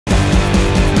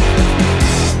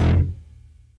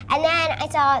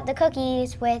saw the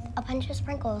cookies with a bunch of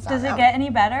sprinkles on them. Does it get any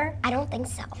better? I don't think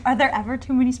so. Are there ever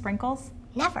too many sprinkles?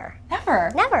 Never.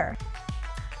 Never? Never.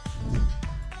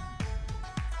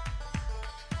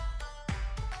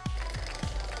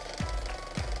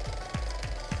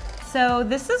 So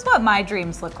this is what my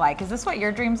dreams look like. Is this what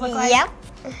your dreams look like? Yep.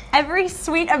 Every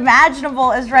sweet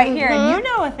imaginable is right here, and you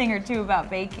know a thing or two about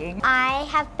baking. I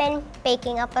have been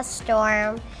baking up a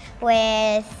storm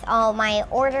with all my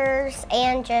orders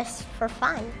and just for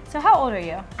fun. So how old are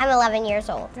you? I'm 11 years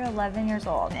old. You're 11 years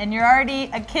old, and you're already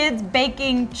a kids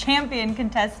baking champion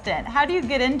contestant. How do you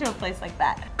get into a place like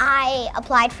that? I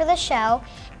applied for the show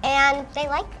and they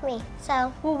liked me,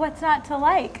 so. Well, what's not to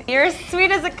like? You're as sweet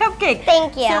as a cupcake.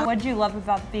 Thank you. So what'd you love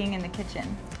about being in the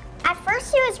kitchen? At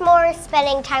first it was more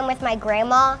spending time with my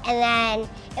grandma, and then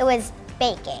it was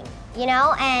baking, you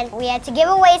know? And we had to give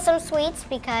away some sweets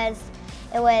because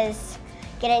it was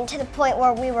getting to the point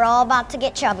where we were all about to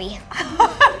get chubby.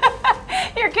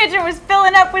 Your kitchen was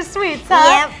filling up with sweets,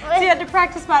 huh? Yep. So you had to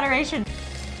practice moderation.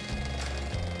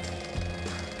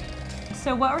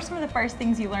 So what were some of the first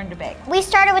things you learned to bake? We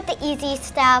started with the easy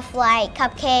stuff like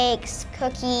cupcakes,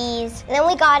 cookies, and then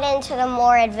we got into the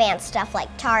more advanced stuff like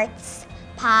tarts,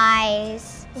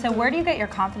 pies. So where do you get your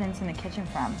confidence in the kitchen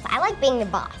from? I like being the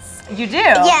boss. You do?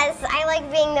 Yes, I like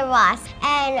being the boss.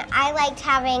 And I liked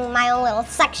having my own little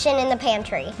section in the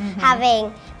pantry,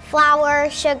 having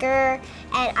flour, sugar,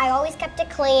 and I always kept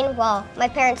it clean. Well, my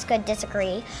parents could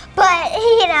disagree, but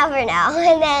you never know.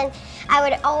 And then I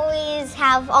would always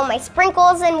have all my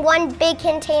sprinkles in one big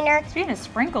container. Speaking of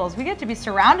sprinkles, we get to be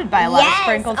surrounded by a lot of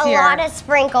sprinkles here. Yes, a lot of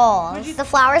sprinkles. The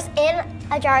flour's in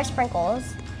a jar of sprinkles.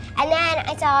 And then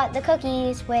I saw the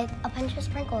cookies with a bunch of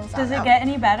sprinkles on them. Does it get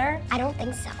any better? I don't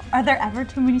think so. Are there ever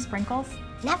too many sprinkles?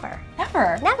 Never.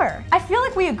 Never? Never. I feel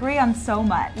like we agree on so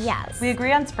much. Yes. We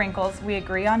agree on sprinkles, we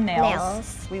agree on nails.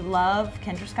 Nails. We love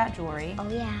Kendra Scott jewelry. Oh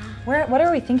yeah. What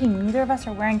are we thinking? Neither of us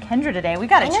are wearing Kendra today. We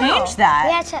gotta change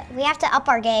that. We have to up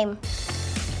our game.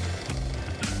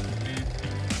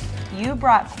 You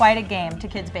brought quite a game to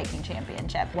Kids Baking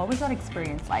Championship. What was that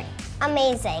experience like?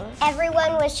 Amazing.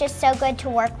 Everyone was just so good to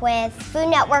work with. Food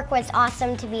Network was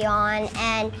awesome to be on,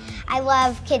 and I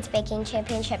love Kids Baking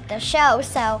Championship, the show,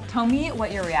 so. Tell me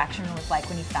what your reaction was like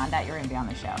when you found out you were gonna be on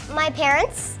the show. My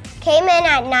parents came in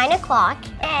at 9 o'clock,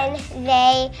 and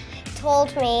they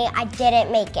told me I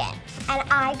didn't make it. And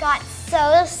I got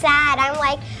so sad. I'm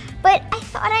like, but I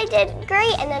thought I did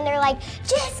great. And then they're like,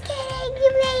 just kidding,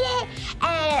 you made it.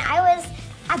 And I was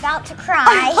about to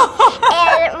cry.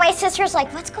 And my sister's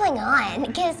like, what's going on?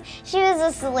 Because she was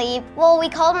asleep. Well, we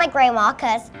called my grandma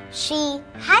because she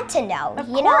had to know,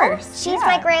 you know? She's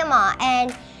my grandma,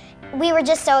 and we were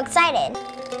just so excited.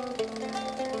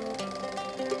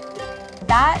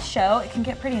 That show, it can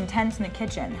get pretty intense in the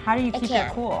kitchen. How do you keep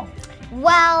it cool?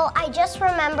 Well, I just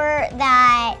remember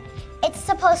that it's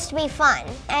supposed to be fun,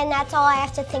 and that's all I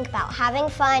have to think about, having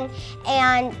fun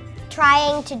and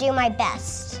trying to do my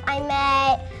best. I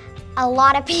met a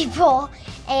lot of people,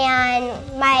 and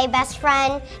my best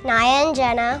friend, Naya and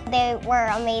Jenna, they were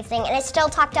amazing, and I still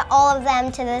talk to all of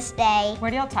them to this day.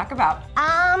 What do y'all talk about?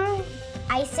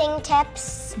 Icing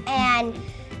tips and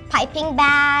piping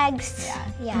bags.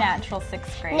 Yeah. Natural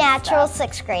sixth grade Natural stuff.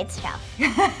 sixth grade stuff.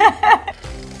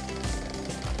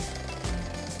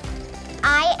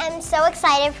 I am so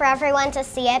excited for everyone to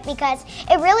see it because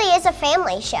it really is a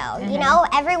family show, you know?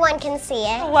 Everyone can see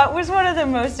it. What was one of the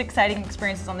most exciting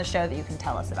experiences on the show that you can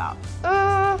tell us about?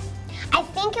 I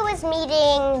think it was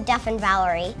meeting Duff and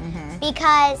Valerie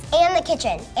because, and the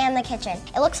kitchen.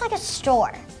 It looks like a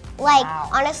store. Like,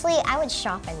 honestly, I would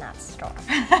shop in that store.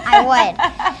 I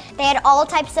would. They had all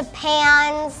types of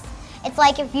pans. It's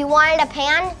like if you wanted a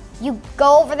pan, you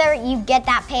go over there, you get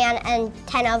that pan and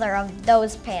 10 other of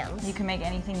those pans. You can make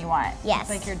anything you want. Yes. It's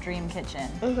like your dream kitchen.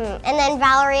 And then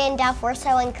Valerie and Duff were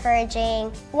so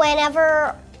encouraging.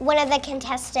 Whenever one of the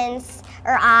contestants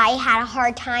or I had a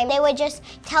hard time, they would just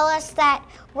tell us that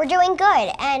we're doing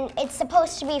good and it's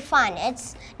supposed to be fun.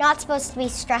 It's not supposed to be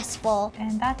stressful.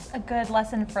 And that's a good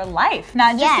lesson for life,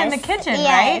 not just in the kitchen,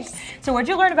 right? So what'd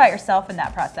you learn about yourself in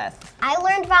that process? I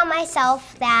learned about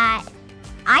myself that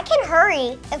I can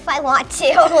hurry if I want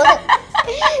to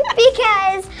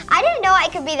because I didn't know I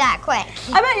could be that quick.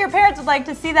 I bet your parents would like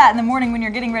to see that in the morning when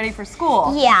you're getting ready for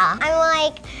school. Yeah, I'm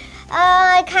like,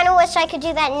 I kind of wish I could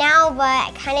do that now, but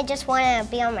I kind of just want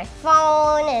to be on my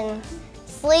phone and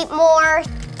sleep more.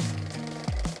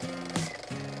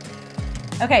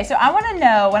 Okay, so I want to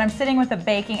know, when I'm sitting with a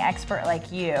baking expert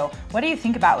like you, what do you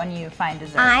think about when you find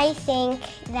desserts? I think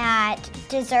that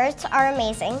desserts are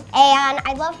amazing, and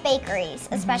I love bakeries,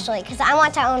 especially because I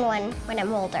want to own one when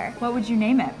I'm older. What would you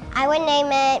name it? I would name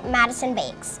it Madison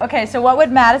Bakes. Okay, so what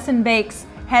would Madison Bakes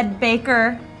head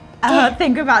baker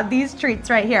think about these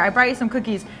treats right here? I brought you some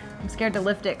cookies. I'm scared to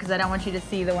lift it because I don't want you to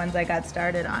see the ones I got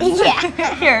started on.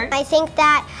 Yeah. Here. I think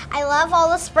that I love all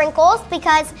the sprinkles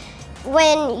because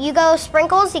when you go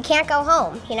sprinkles, you can't go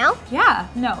home, you know? Yeah,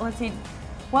 no, let's see.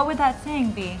 What would that saying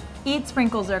be? Eat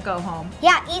sprinkles or go home.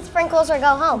 Yeah, eat sprinkles or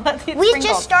go home. Let's eat We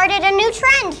sprinkles. just started a new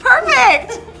trend.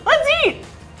 Perfect! Let's eat!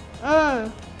 Mmm,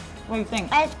 What do you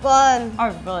think? that's good. Oh,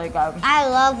 it's really good. I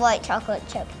love white chocolate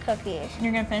chip cookies.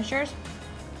 You're gonna finish yours?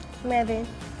 Maybe.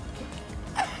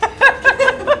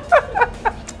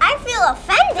 I feel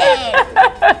offended.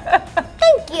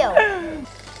 Thank you.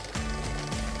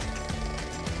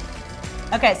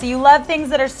 Okay, so you love things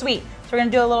that are sweet. So we're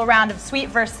gonna do a little round of sweet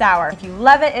versus sour. If you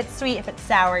love it, it's sweet. If it's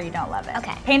sour, you don't love it.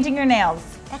 Okay. Painting your nails,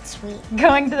 That's sweet.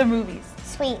 going to the movies,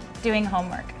 Sweet. doing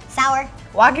homework, Sour.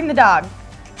 walking the dog,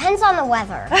 Depends on the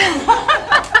weather.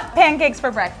 pancakes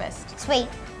for breakfast. Sweet.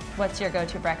 What's your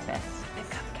go-to breakfast? The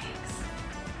cupcakes.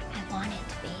 I want it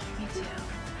to be. Me too.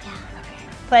 Yeah. Okay.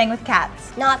 Playing with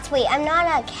cats. Not sweet. I'm not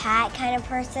a cat kind of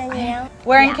person, you know?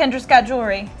 Wearing Yeah. Kendra Scott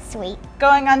jewelry. Sweet.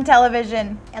 Going on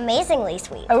television. Amazingly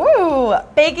sweet. Ooh,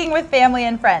 baking with family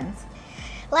and friends.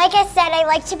 Like I said, I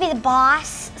like to be the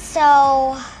boss,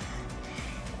 so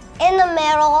in the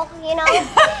middle, you know?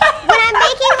 When I'm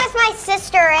baking with my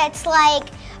sister, it's like,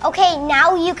 okay,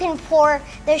 now you can pour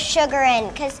the sugar in,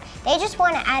 because they just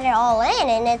want to add it all in,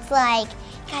 and it's like,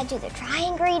 you gotta do the dry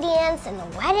ingredients and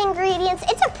the wet ingredients.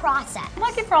 It's a process.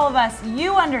 Lucky for all of us,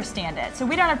 you understand it, so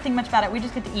we don't have to think much about it. We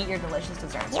just get to eat your delicious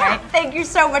desserts, Yeah. right? Thank you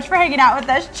so much for hanging out with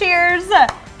us. Cheers!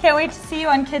 Can't wait to see you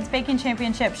on Kids Baking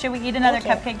Championship. Should we eat another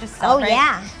Thank you. cupcake just to Oh, celebrate?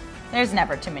 yeah. There's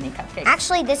never too many cupcakes.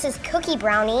 Actually, this is cookie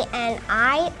brownie, and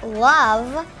I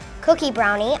love cookie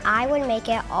brownie. I would make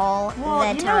it all well,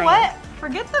 the you time. know what?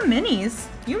 Forget the minis.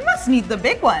 You must need the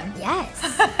big one.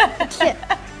 Yes.